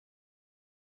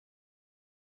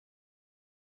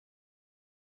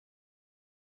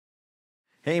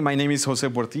Hey, my name is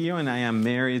José Portillo, and I am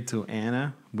married to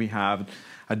Anna. We have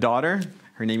a daughter.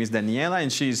 Her name is Daniela,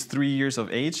 and she is 3 years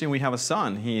of age. And we have a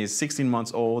son. He is 16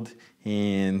 months old,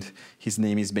 and his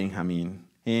name is Benjamin.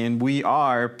 And we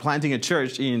are planting a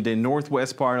church in the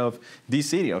northwest part of this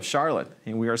city, of Charlotte.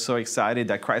 And we are so excited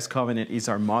that Christ Covenant is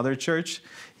our mother church.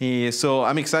 So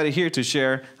I'm excited here to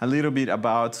share a little bit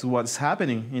about what's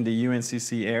happening in the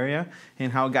UNCC area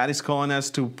and how God is calling us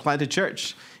to plant a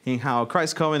church, and how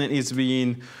Christ Covenant is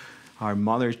being our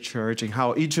mother church, and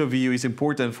how each of you is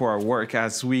important for our work,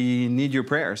 as we need your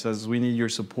prayers, as we need your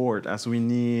support, as we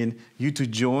need you to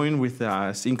join with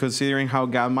us in considering how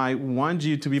God might want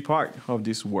you to be part of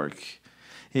this work.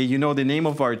 Hey, you know, the name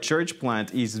of our church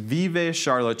plant is Vive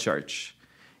Charlotte Church.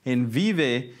 And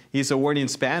Vive is a word in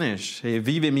Spanish.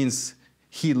 Vive means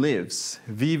He lives.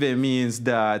 Vive means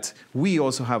that we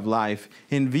also have life.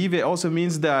 And Vive also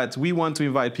means that we want to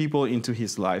invite people into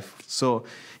His life. So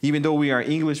even though we are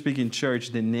English-speaking church,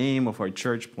 the name of our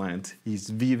church plant is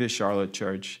Vive Charlotte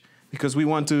Church, because we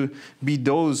want to be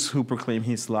those who proclaim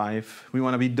His life. We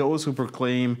want to be those who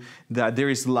proclaim that there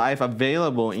is life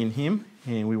available in Him.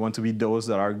 And we want to be those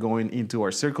that are going into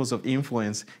our circles of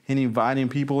influence and inviting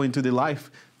people into the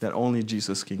life that only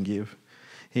Jesus can give.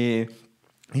 If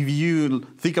you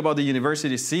think about the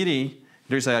university city,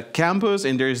 there's a campus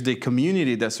and there's the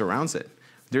community that surrounds it.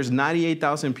 There's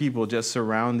 98,000 people just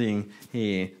surrounding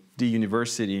the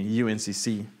university,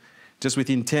 UNCC. Just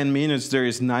within 10 minutes, there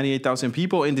is 98,000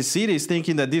 people, and the city is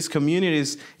thinking that this community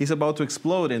is about to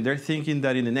explode, and they're thinking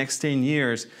that in the next 10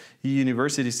 years, the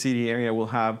university city area will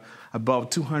have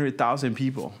about 200,000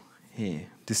 people.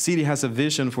 The city has a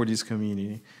vision for this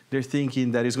community. They're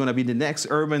thinking that it's going to be the next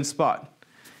urban spot.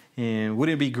 And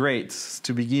wouldn't it be great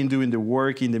to begin doing the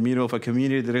work in the middle of a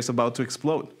community that is about to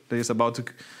explode, that is about to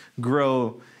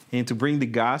grow, and to bring the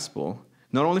gospel,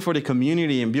 not only for the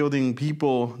community and building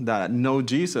people that know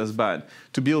Jesus, but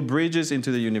to build bridges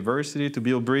into the university, to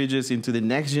build bridges into the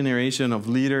next generation of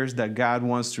leaders that God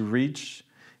wants to reach.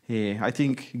 I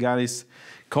think God is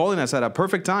calling us at a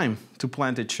perfect time to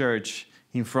plant a church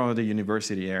in front of the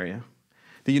university area.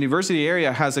 The university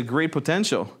area has a great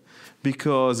potential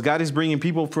because God is bringing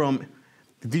people from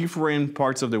different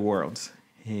parts of the world.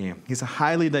 It's a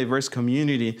highly diverse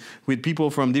community with people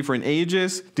from different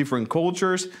ages, different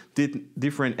cultures,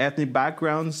 different ethnic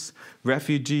backgrounds,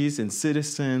 refugees and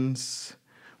citizens.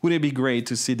 Wouldn't it be great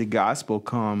to see the gospel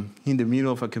come in the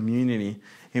middle of a community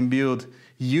and build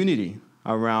unity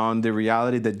around the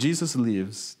reality that Jesus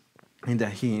lives and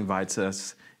that He invites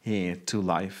us to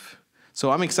life?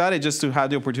 So I'm excited just to have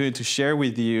the opportunity to share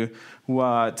with you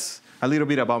a little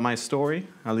bit about my story,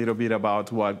 a little bit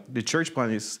about what the church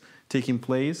plant is taking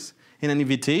place, and an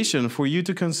invitation for you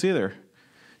to consider.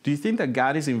 Do you think that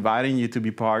God is inviting you to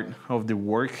be part of the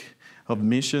work of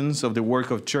missions, of the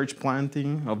work of church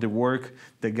planting, of the work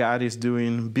that God is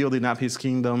doing, building up His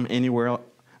kingdom anywhere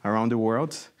around the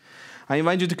world? I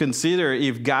invite you to consider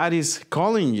if God is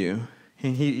calling you,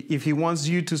 and if He wants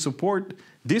you to support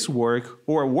this work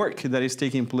or a work that is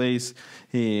taking place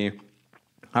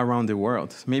around the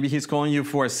world. Maybe He's calling you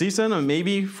for a season, or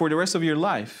maybe for the rest of your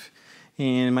life.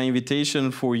 And my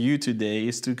invitation for you today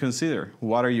is to consider,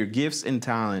 what are your gifts and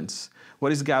talents?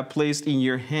 What has God placed in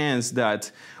your hands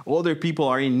that other people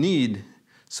are in need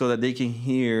so that they can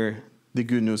hear the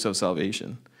good news of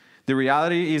salvation? The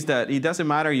reality is that it doesn't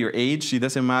matter your age, it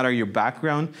doesn't matter your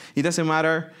background, it doesn't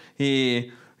matter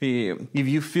if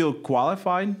you feel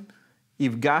qualified.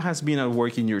 If God has been at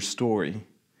work in your story,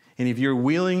 and if you're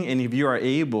willing and if you are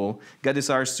able, God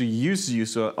desires to use you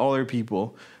so that other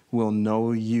people will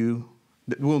know you,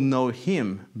 will know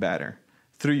Him better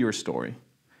through your story.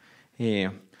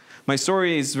 My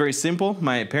story is very simple.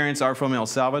 My parents are from El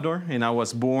Salvador, and I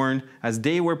was born as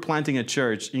they were planting a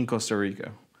church in Costa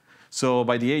Rica. So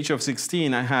by the age of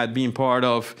 16, I had been part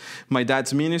of my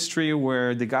dad's ministry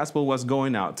where the gospel was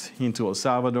going out into El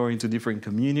Salvador, into different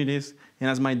communities. And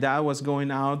as my dad was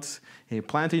going out,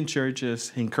 planting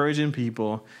churches, encouraging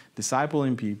people,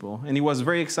 discipling people, and it was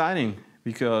very exciting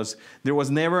because there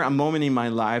was never a moment in my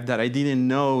life that I didn't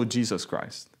know Jesus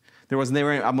Christ. There was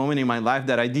never a moment in my life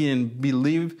that I didn't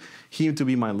believe Him to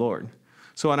be my Lord.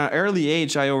 So at an early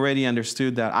age, I already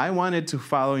understood that I wanted to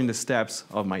follow in the steps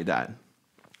of my dad.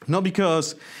 Not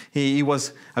because it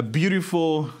was a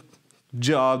beautiful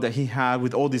job that he had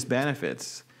with all these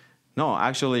benefits. No,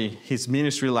 actually, his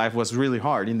ministry life was really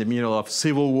hard in the middle of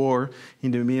civil war,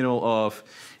 in the middle of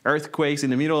earthquakes,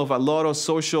 in the middle of a lot of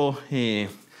social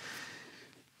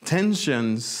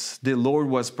tensions. The Lord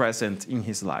was present in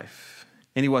his life.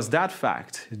 And it was that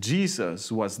fact,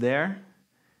 Jesus was there,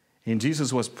 and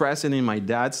Jesus was present in my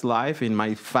dad's life, in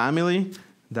my family,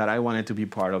 that I wanted to be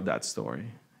part of that story.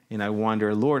 And I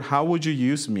wonder, Lord, how would you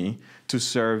use me to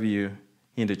serve you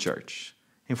in the church?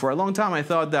 And for a long time, I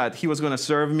thought that he was going to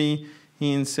serve me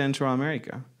in Central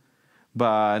America.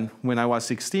 But when I was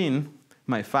 16,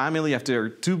 my family, after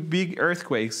 2 big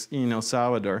earthquakes in El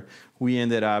Salvador, we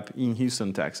ended up in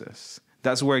Houston, Texas.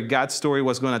 That's where God's story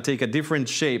was going to take a different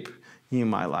shape in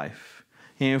my life.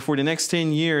 And for the next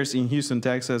 10 years in Houston,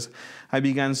 Texas, I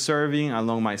began serving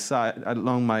along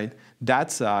my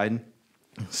dad's side,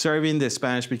 serving the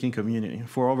Spanish-speaking community.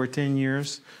 For over 10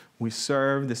 years, we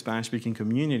served the Spanish-speaking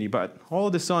community. But all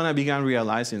of a sudden, I began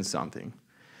realizing something.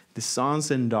 The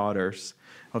sons and daughters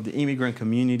of the immigrant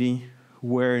community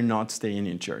were not staying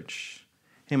in church.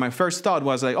 And my first thought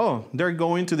was like, oh, they're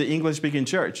going to the English-speaking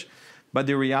church. But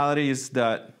the reality is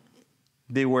that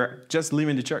they were just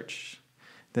leaving the church,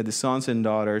 that the sons and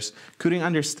daughters couldn't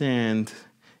understand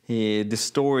the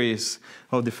stories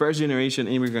of the first generation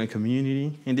immigrant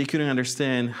community, and they couldn't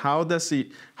understand how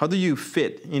do you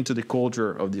fit into the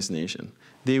culture of this nation.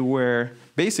 They were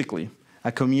basically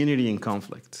a community in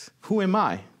conflict. Who am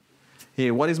I?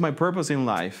 What is my purpose in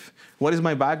life? What is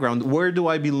my background? Where do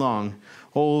I belong?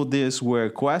 All these were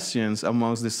questions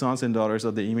amongst the sons and daughters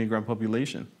of the immigrant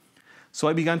population. So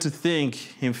I began to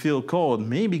think and feel called.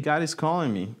 Maybe God is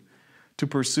calling me to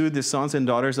pursue the sons and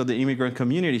daughters of the immigrant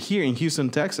community here in Houston,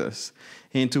 Texas,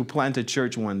 and to plant a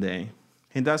church one day.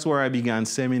 And that's where I began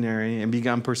seminary and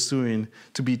began pursuing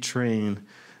to be trained,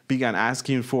 began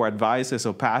asking for advices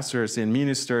of pastors and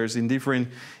ministers in different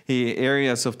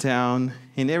areas of town,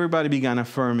 and everybody began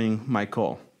affirming my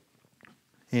call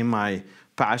and my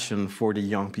passion for the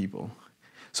young people.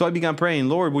 So I began praying,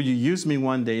 Lord, will you use me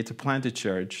one day to plant a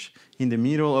church in the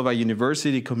middle of a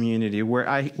university community where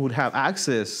I would have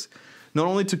access not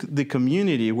only to the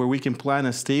community, where we can plant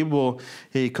a stable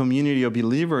community of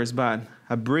believers, but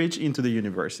a bridge into the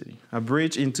university, a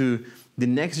bridge into the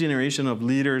next generation of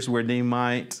leaders where they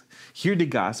might hear the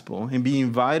gospel and be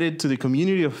invited to the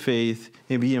community of faith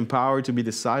and be empowered to be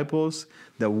disciples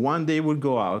that one day would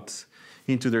go out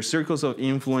into their circles of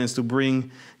influence to bring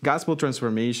gospel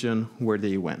transformation where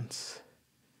they went.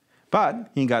 But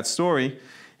in God's story,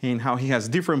 in how he has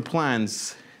different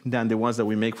plans than the ones that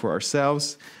we make for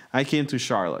ourselves, I came to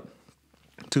Charlotte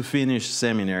to finish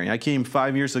seminary. I came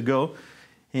 5 years ago,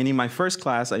 and in my first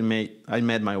class, I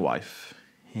met my wife.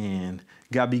 And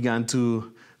God began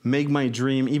to make my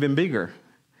dream even bigger.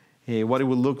 What it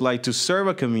would look like to serve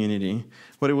a community,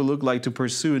 what it would look like to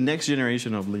pursue next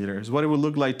generation of leaders, what it would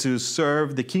look like to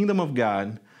serve the kingdom of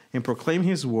God and proclaim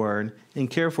his word and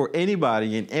care for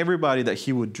anybody and everybody that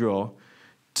he would draw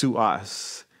to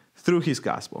us through his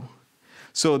gospel.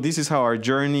 So this is how our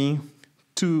journey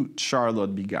to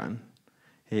Charlotte began.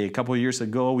 A couple of years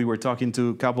ago, we were talking to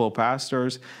a couple of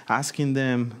pastors, asking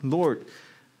them, Lord,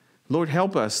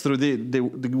 help us through the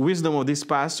wisdom of these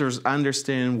pastors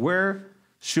understand where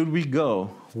should we go?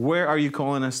 Where are you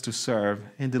calling us to serve?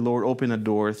 And the Lord opened a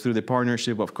door through the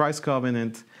partnership of Christ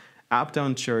Covenant,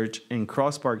 Uptown Church, and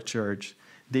Cross Park Church.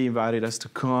 They invited us to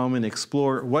come and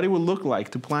explore what it would look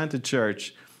like to plant a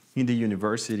church in the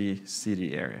University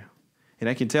City area. And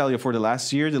I can tell you, for the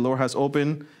last year, the Lord has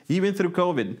opened, even through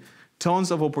COVID,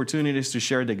 tons of opportunities to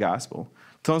share the gospel,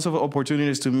 tons of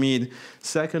opportunities to meet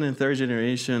second and third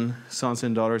generation sons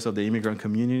and daughters of the immigrant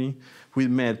community. We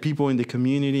met people in the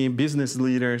community, business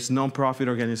leaders, nonprofit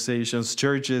organizations,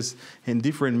 churches, and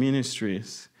different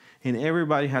ministries. And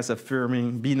everybody has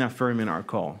been affirming our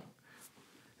call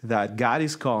that God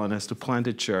is calling us to plant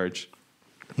a church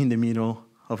in the middle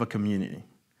of a community,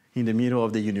 in the middle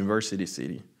of the university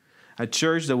city. A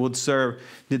church that would serve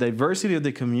the diversity of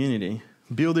the community,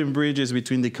 building bridges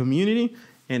between the community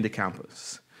and the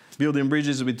campus, building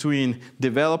bridges between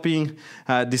developing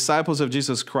disciples of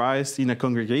Jesus Christ in a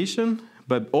congregation,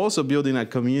 but also building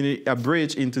a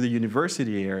bridge into the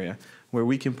university area where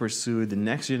we can pursue the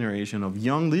next generation of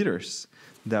young leaders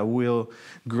that will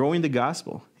grow in the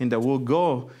gospel and that will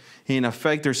go and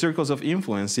affect their circles of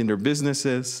influence in their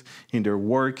businesses, in their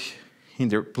work, in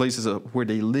their places where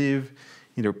they live,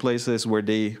 in their places where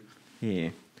they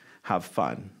have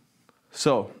fun.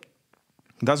 So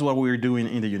that's what we're doing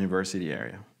in the university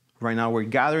area. Right now, we're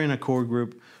gathering a core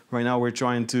group. Right now, we're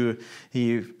trying to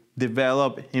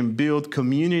develop and build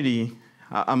community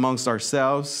amongst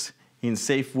ourselves in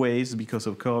safe ways because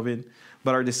of COVID.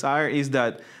 But our desire is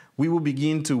that we will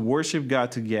begin to worship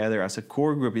God together as a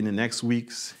core group in the next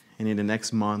weeks and in the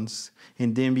next months,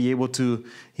 and then be able to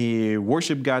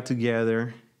worship God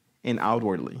together and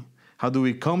outwardly. How do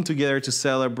we come together to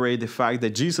celebrate the fact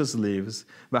that Jesus lives,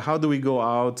 but how do we go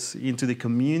out into the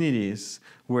communities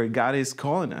where God is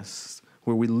calling us,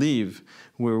 where we live,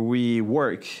 where we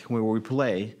work, where we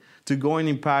play, to go and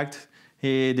impact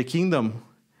the kingdom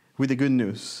with the good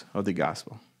news of the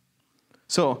gospel.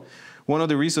 So one of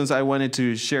the reasons I wanted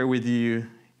to share with you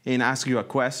and ask you a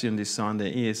question this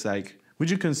Sunday is like, would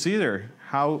you consider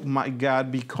how might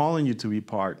God be calling you to be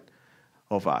part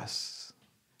of us?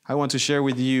 I want to share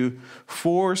with you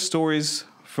 4 stories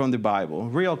from the Bible,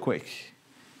 real quick,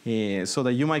 so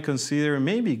that you might consider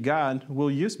maybe God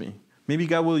will use me. Maybe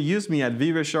God will use me at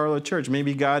Viva Charlotte Church.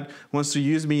 Maybe God wants to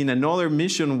use me in another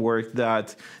mission work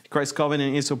that Christ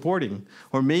Covenant is supporting.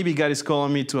 Or maybe God is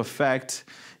calling me to affect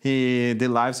the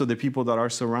lives of the people that are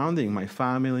surrounding my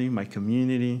family, my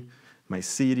community, my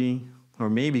city. Or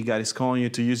maybe God is calling you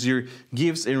to use your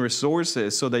gifts and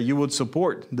resources so that you would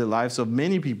support the lives of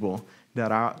many people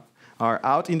that are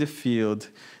out in the field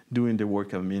doing the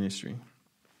work of ministry.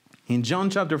 In John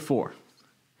chapter 4,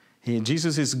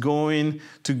 Jesus is going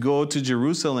to go to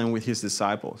Jerusalem with his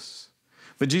disciples.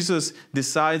 But Jesus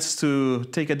decides to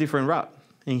take a different route.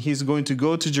 And he's going to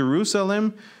go to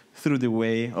Jerusalem through the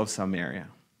way of Samaria.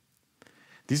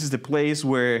 This is the place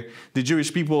where the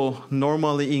Jewish people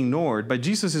normally ignored. But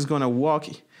Jesus is going to walk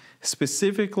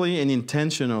specifically and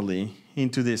intentionally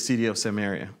into the city of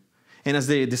Samaria. And as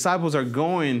the disciples are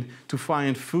going to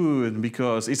find food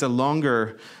because it's a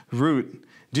longer route,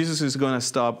 Jesus is going to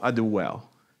stop at the well.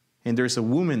 And there's a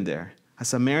woman there, a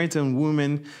Samaritan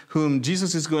woman, whom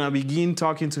Jesus is going to begin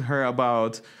talking to her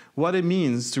about what it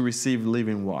means to receive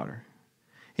living water.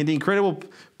 And the incredible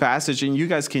passage, and you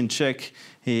guys can check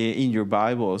in your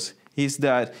Bibles, is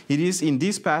that it is in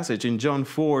this passage in John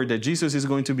 4 that Jesus is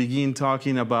going to begin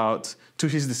talking about to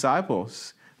his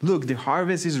disciples, look, the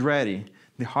harvest is ready.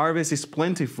 The harvest is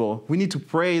plentiful. We need to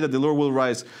pray that the Lord will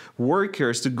rise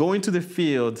workers to go into the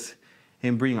field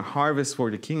and bring a harvest for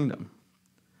the kingdom.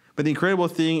 But the incredible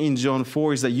thing in John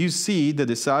 4 is that you see the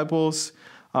disciples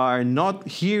are not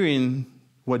hearing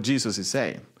what Jesus is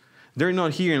saying. They're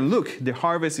not hearing, look, the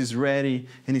harvest is ready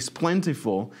and it's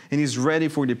plentiful and it's ready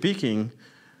for the picking.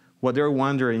 What they're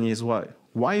wondering is what?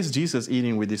 Why is Jesus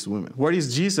eating with this woman? Why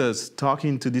is Jesus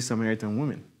talking to this Samaritan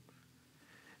woman?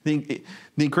 The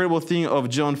incredible thing of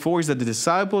John 4 is that the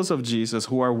disciples of Jesus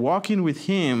who are walking with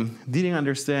him didn't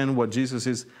understand what Jesus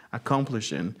is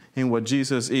accomplishing and what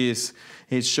Jesus is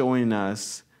showing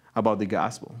us about the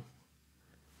gospel.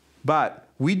 But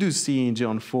we do see in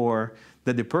John 4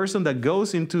 that the person that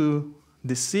goes into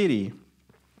the city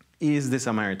is the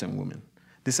Samaritan woman.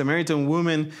 The Samaritan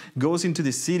woman goes into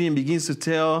the city and begins to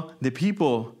tell the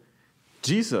people,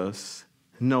 Jesus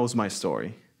knows my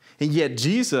story. And yet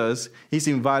Jesus is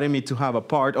inviting me to have a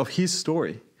part of his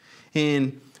story.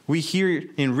 And we hear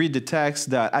and read the text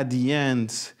that at the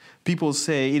end, people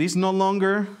say, it is no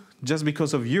longer just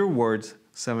because of your words,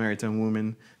 Samaritan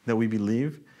woman, that we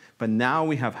believe, but now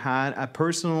we have had a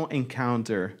personal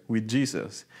encounter with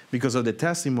Jesus because of the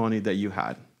testimony that you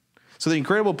had. So the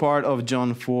incredible part of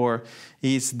John 4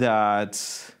 is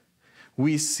that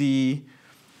we see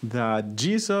that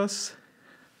Jesus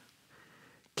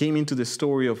came into the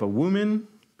story of a woman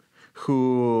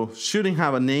who shouldn't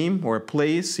have a name or a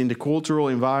place in the cultural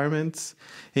environment.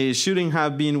 He shouldn't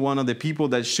have been one of the people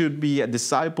that should be a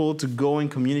disciple to go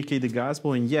and communicate the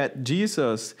gospel. And yet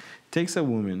Jesus takes a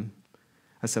woman,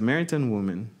 a Samaritan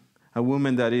woman, a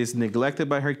woman that is neglected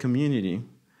by her community,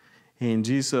 and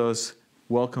Jesus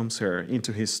welcomes her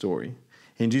into his story.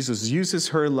 And Jesus uses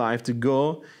her life to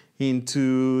go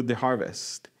into the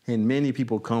harvest, and many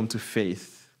people come to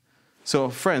faith. So,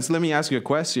 friends, let me ask you a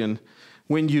question.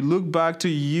 When you look back to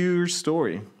your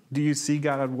story, do you see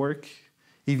God at work?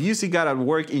 If you see God at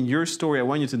work in your story, I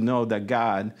want you to know that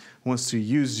God wants to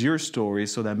use your story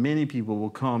so that many people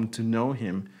will come to know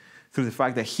him through the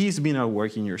fact that he's been at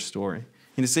work in your story.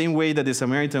 In the same way that the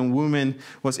Samaritan woman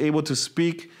was able to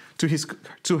speak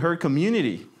to her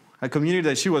community, a community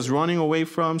that she was running away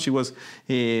from. She was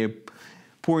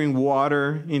pouring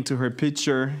water into her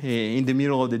pitcher in the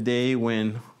middle of the day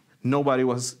when nobody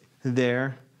was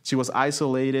there. She was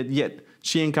isolated, yet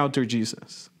she encountered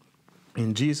Jesus.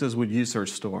 And Jesus would use her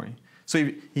story. So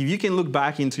if you can look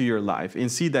back into your life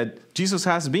and see that Jesus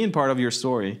has been part of your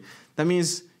story, that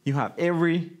means you have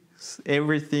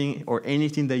everything or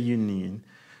anything that you need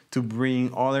to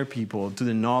bring other people to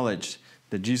the knowledge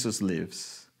that Jesus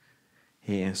lives.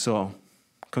 And so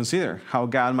consider how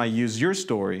God might use your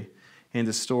story and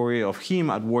the story of him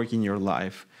at work in your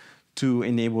life to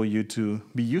enable you to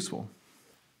be useful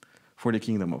for the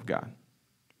kingdom of God.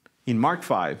 In Mark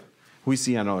 5, we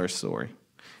see another story.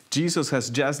 Jesus has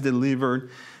just delivered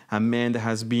a man that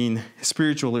has been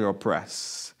spiritually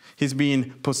oppressed. He's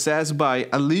been possessed by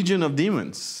a legion of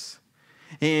demons.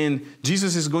 And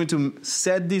Jesus is going to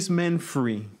set this man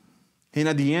free. And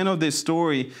at the end of this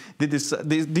story,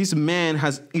 this man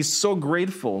is so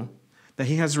grateful that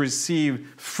he has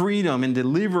received freedom and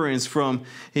deliverance from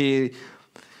a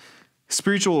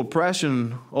spiritual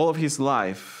oppression all of his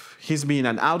life. He's been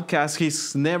an outcast.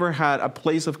 He's never had a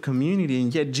place of community,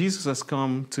 and yet Jesus has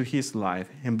come to his life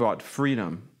and brought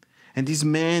freedom. And this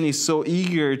man is so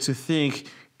eager to think,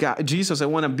 God, Jesus, I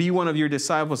want to be one of your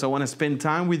disciples. I want to spend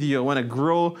time with you. I want to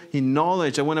grow in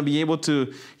knowledge. I want to be able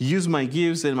to use my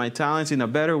gifts and my talents in a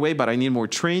better way, but I need more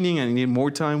training. I need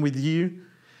more time with you.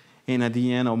 And at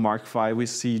the end of Mark 5, we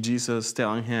see Jesus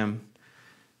telling him,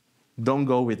 don't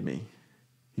go with me.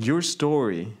 Your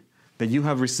story that you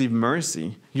have received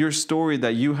mercy, your story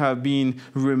that you have been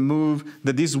removed,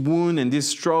 that this wound and these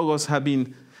struggles have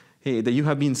been, that you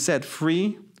have been set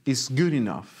free, is good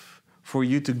enough for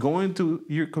you to go into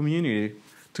your community,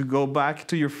 to go back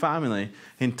to your family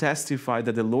and testify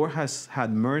that the Lord has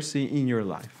had mercy in your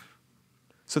life.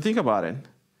 So think about it.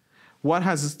 What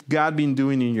has God been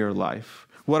doing in your life?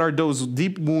 What are those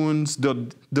deep wounds,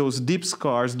 those deep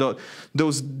scars,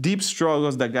 those deep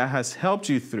struggles that God has helped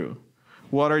you through?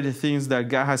 What are the things that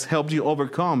God has helped you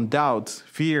overcome? Doubt,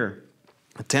 fear,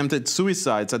 attempted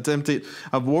suicides, attempted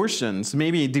abortions,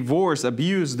 maybe divorce,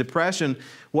 abuse, depression.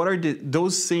 What are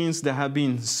those things that have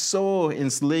been so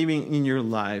enslaving in your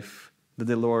life that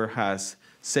the Lord has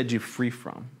set you free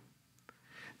from?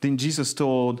 Then Jesus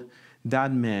told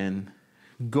that man,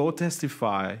 go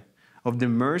testify of the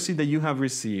mercy that you have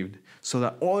received so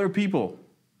that other people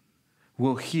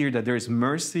will hear that there is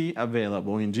mercy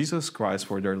available in Jesus Christ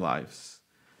for their lives.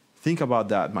 Think about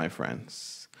that, my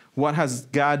friends. What has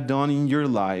God done in your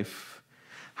life?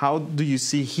 How do you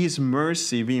see his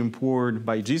mercy being poured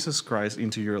by Jesus Christ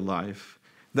into your life?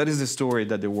 That is the story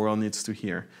that the world needs to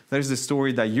hear. That is the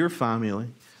story that your family,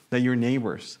 that your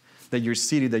neighbors, that your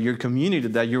city, that your community,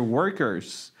 that your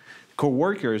workers,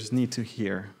 co-workers need to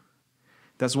hear.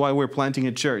 That's why we're planting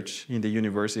a church in the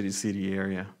University City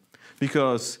area,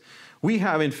 because we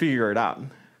haven't figured out.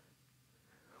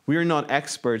 We are not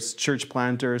experts, church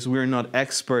planters. We are not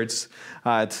experts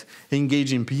at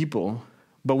engaging people,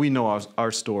 but we know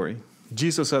our story.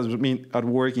 Jesus has been at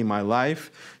work in my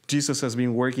life. Jesus has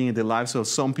been working in the lives of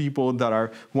some people that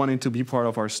are wanting to be part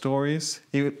of our stories.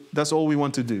 That's all we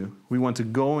want to do. We want to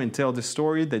go and tell the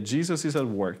story that Jesus is at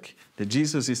work, that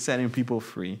Jesus is setting people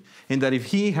free, and that if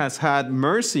he has had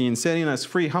mercy in setting us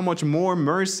free, how much more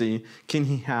mercy can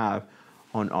he have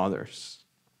on others?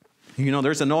 You know,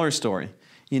 there's another story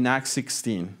in Acts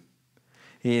 16,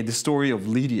 the story of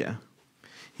Lydia.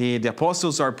 The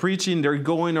apostles are preaching. They're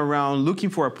going around looking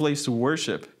for a place to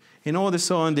worship. And all of a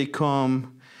sudden, they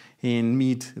come and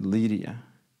meet Lydia.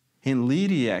 And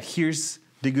Lydia hears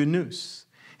the good news.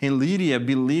 And Lydia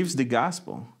believes the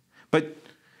gospel. But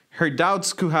her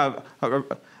doubts could have... her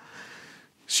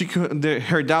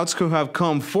doubts could have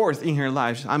come forth in her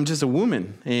life. I'm just a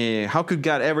woman. How could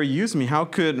God ever use me? How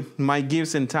could my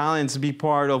gifts and talents be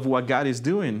part of what God is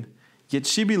doing? Yet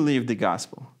she believed the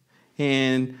gospel.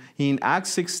 And in Acts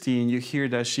 16, you hear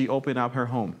that she opened up her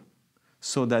home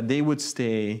so that they would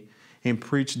stay and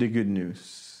preach the good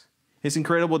news. It's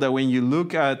incredible that when you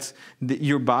look at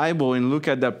your Bible and look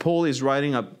at that Paul is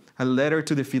writing a letter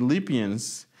to the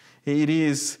Philippians, it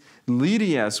is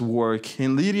Lydia's work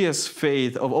and Lydia's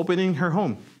faith of opening her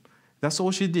home. That's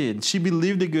all she did. She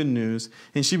believed the good news,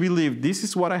 and she believed, this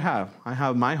is what I have. I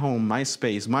have my home, my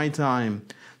space, my time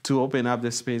to open up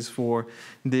the space for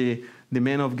the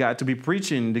man of God to be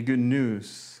preaching the good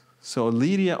news. So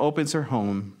Lydia opens her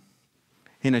home,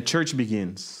 and a church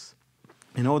begins.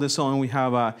 And all of a sudden, we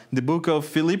have the book of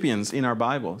Philippians in our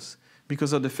Bibles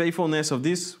because of the faithfulness of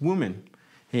this woman.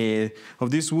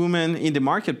 Of this woman in the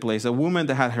marketplace, a woman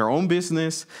that had her own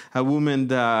business, a woman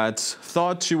that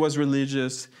thought she was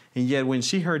religious, and yet when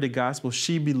she heard the gospel,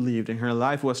 she believed and her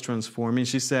life was transformed. And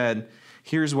she said,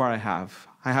 here's what I have.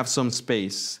 I have some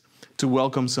space to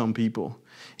welcome some people.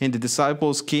 And the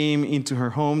disciples came into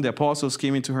her home, the apostles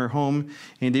came into her home,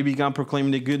 and they began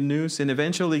proclaiming the good news. And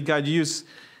eventually God used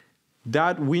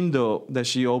that window that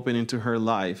she opened into her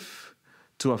life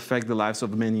to affect the lives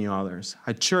of many others.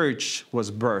 A church was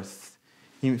birthed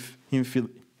in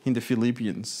the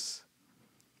Philippians.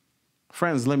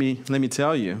 Friends, let me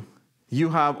tell you, you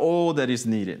have all that is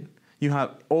needed. You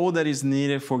have all that is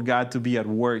needed for God to be at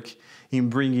work in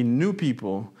bringing new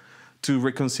people to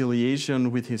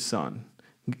reconciliation with his Son.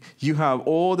 You have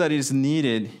all that is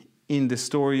needed in the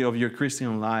story of your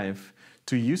Christian life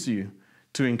to use you,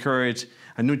 to encourage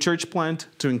a new church plant,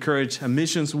 to encourage a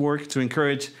missions work, to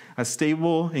encourage a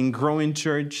stable and growing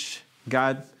church.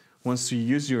 God wants to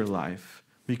use your life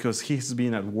because he's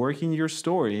been at work in your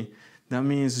story, that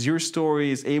means your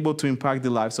story is able to impact the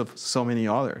lives of so many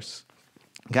others.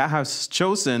 God has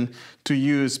chosen to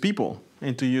use people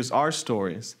and to use our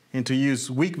stories and to use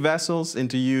weak vessels and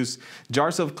to use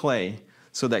jars of clay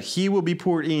so that he will be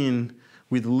poured in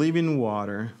with living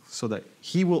water so that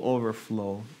he will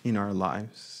overflow in our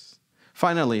lives.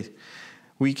 Finally,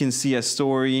 we can see a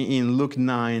story in Luke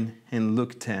 9 and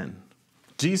Luke 10.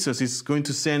 Jesus is going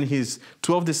to send his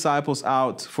 12 disciples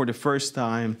out for the first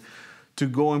time to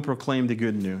go and proclaim the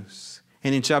good news.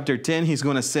 And in chapter 10, he's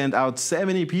going to send out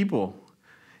 70 people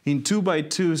in 2 by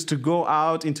 2s to go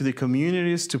out into the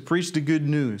communities to preach the good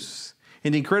news.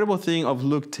 And the incredible thing of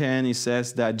Luke 10, it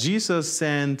says that Jesus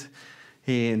sent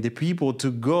the people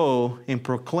to go and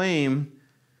proclaim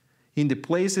in the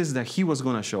places that he was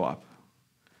going to show up.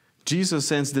 Jesus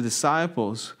sends the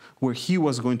disciples where he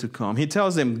was going to come. He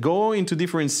tells them, go into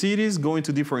different cities, go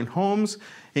into different homes,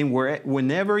 and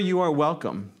whenever you are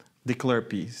welcome, declare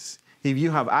peace. If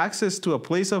you have access to a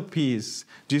place of peace,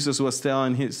 Jesus was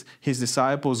telling his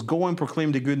disciples, go and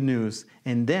proclaim the good news,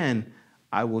 and then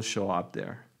I will show up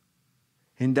there.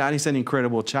 And that is an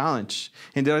incredible challenge.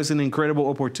 And that is an incredible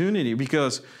opportunity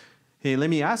because, hey, let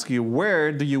me ask you,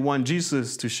 where do you want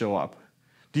Jesus to show up?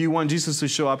 Do you want Jesus to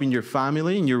show up in your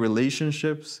family, in your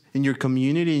relationships, in your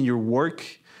community, in your work?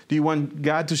 Do you want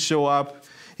God to show up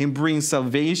and bring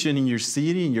salvation in your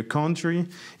city, in your country,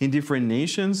 in different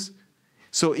nations?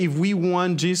 So if we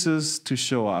want Jesus to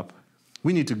show up,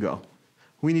 we need to go.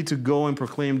 We need to go and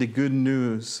proclaim the good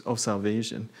news of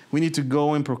salvation. We need to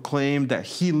go and proclaim that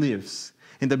he lives.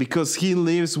 And that because he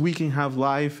lives, we can have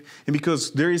life. And because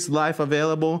there is life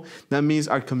available, that means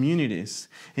our communities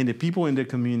and the people in the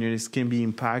communities can be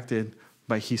impacted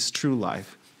by his true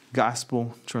life,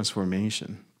 gospel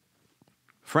transformation.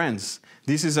 Friends,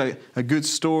 this is a good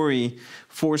story,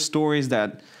 4 stories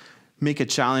that make a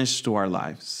challenge to our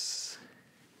lives.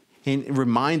 And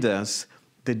remind us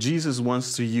that Jesus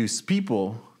wants to use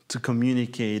people to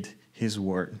communicate his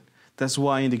word. That's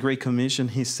why in the Great Commission,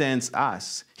 he sends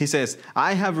us. He says,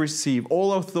 I have received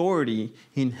all authority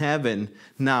in heaven.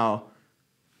 Now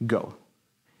go.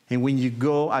 And when you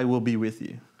go, I will be with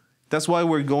you. That's why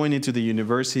we're going into the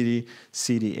university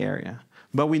city area.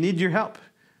 But we need your help.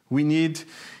 We need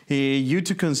you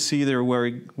to consider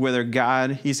whether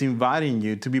God is inviting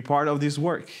you to be part of this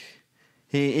work.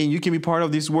 And you can be part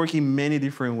of this work in many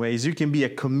different ways. You can be a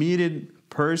committed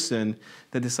person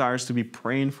that desires to be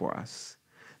praying for us.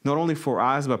 Not only for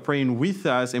us, but praying with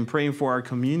us and praying for our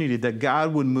community that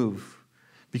God would move.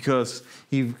 Because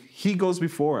if he goes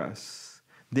before us,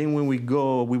 then when we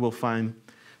go, we will find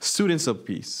students of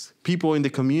peace, people in the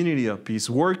community of peace,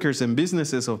 workers and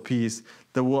businesses of peace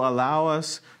that will allow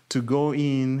us to go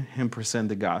in and present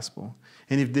the gospel.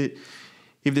 And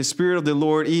if the Spirit of the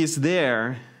Lord is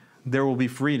there, there will be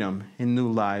freedom and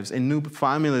new lives, and new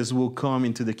families will come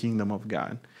into the kingdom of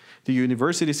God. The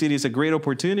university city is a great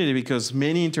opportunity because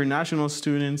many international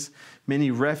students, many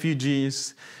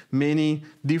refugees, many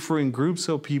different groups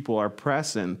of people are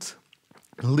present,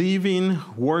 living,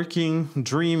 working,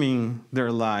 dreaming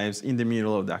their lives in the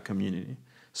middle of that community.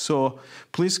 So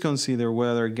please consider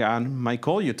whether God might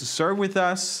call you to serve with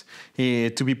us,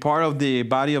 to be part of the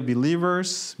body of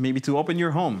believers, maybe to open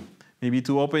your home, maybe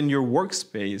to open your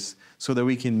workspace so that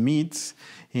we can meet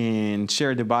and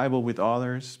share the Bible with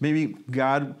others. Maybe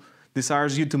God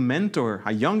desires you to mentor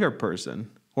a younger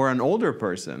person or an older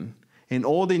person, and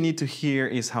all they need to hear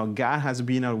is how God has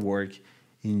been at work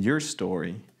in your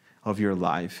story of your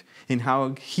life, and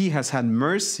how he has had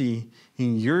mercy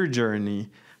in your journey,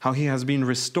 how he has been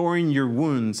restoring your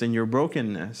wounds and your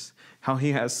brokenness, how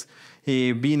he has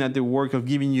been at the work of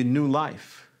giving you new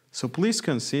life. So please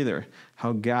consider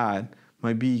how God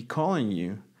might be calling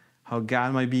you, how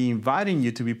God might be inviting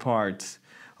you to be part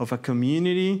of a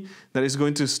community that is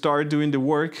going to start doing the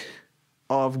work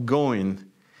of going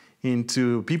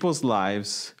into people's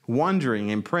lives, wondering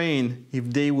and praying if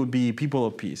they would be people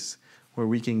of peace, where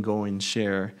we can go and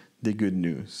share the good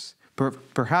news.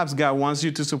 Perhaps God wants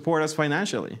you to support us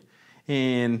financially,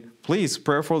 and please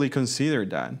prayerfully consider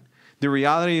that. The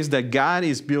reality is that God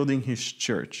is building his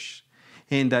church,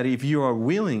 and that if you are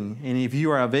willing and if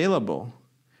you are available,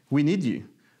 we need you.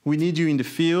 We need you in the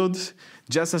field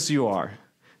just as you are.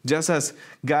 Just as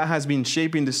God has been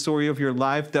shaping the story of your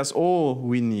life, that's all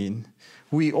we need.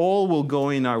 We all will go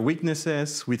in our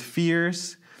weaknesses with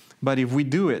fears, but if we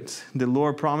do it, the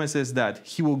Lord promises that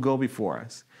he will go before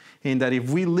us, and that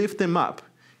if we lift him up,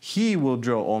 he will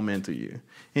draw all men to you,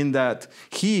 and that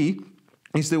he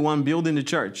is the one building the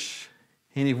church.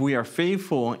 And if we are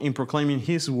faithful in proclaiming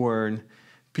his word,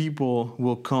 people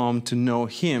will come to know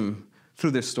him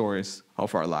through the stories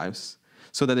of our lives,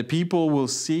 so that the people will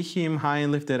see him high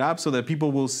and lifted up, so that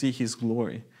people will see his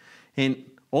glory. And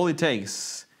all it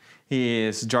takes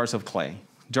is jars of clay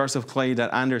that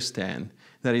understand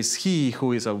that it's he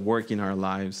who is at work in our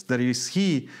lives, that it is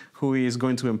he who is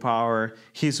going to empower.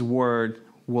 His word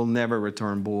will never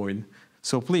return void.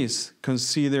 So please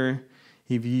consider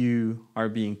if you are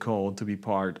being called to be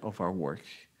part of our work.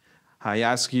 I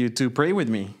ask you to pray with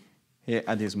me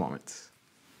at this moment.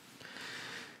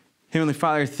 Heavenly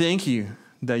Father, thank you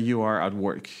that you are at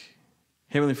work.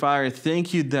 Heavenly Father,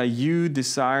 thank you that you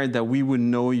desire that we would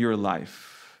know your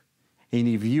life. And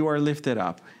if you are lifted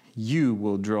up, you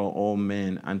will draw all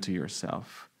men unto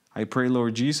yourself. I pray,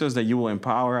 Lord Jesus, that you will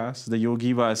empower us, that you will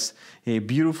give us a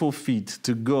beautiful feet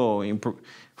to go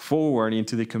forward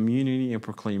into the community and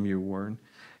proclaim your word.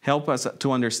 Help us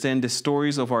to understand the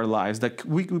stories of our lives, that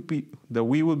we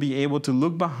will be able to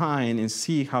look behind and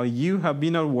see how you have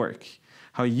been at work,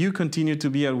 how you continue to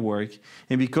be at work.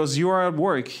 And because you are at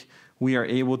work, we are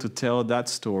able to tell that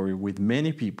story with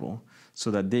many people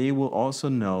so that they will also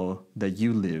know that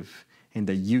you live and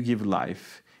that you give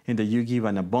life and that you give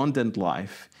an abundant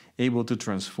life, able to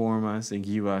transform us and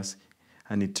give us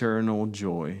an eternal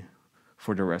joy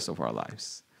for the rest of our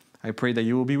lives. I pray that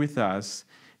you will be with us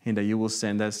and that you will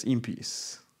send us in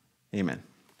peace. Amen.